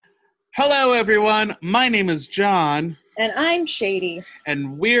Hello, everyone. My name is John, And I'm Shady.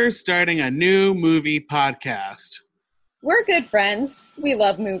 and we're starting a new movie podcast. We're good friends. We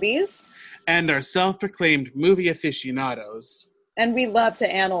love movies. And are self-proclaimed movie aficionados. And we love to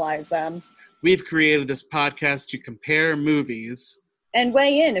analyze them. We've created this podcast to compare movies. And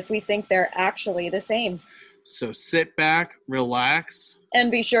weigh in if we think they're actually the same. So sit back, relax. And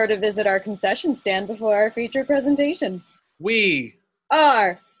be sure to visit our concession stand before our feature presentation. We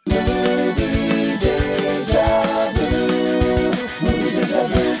are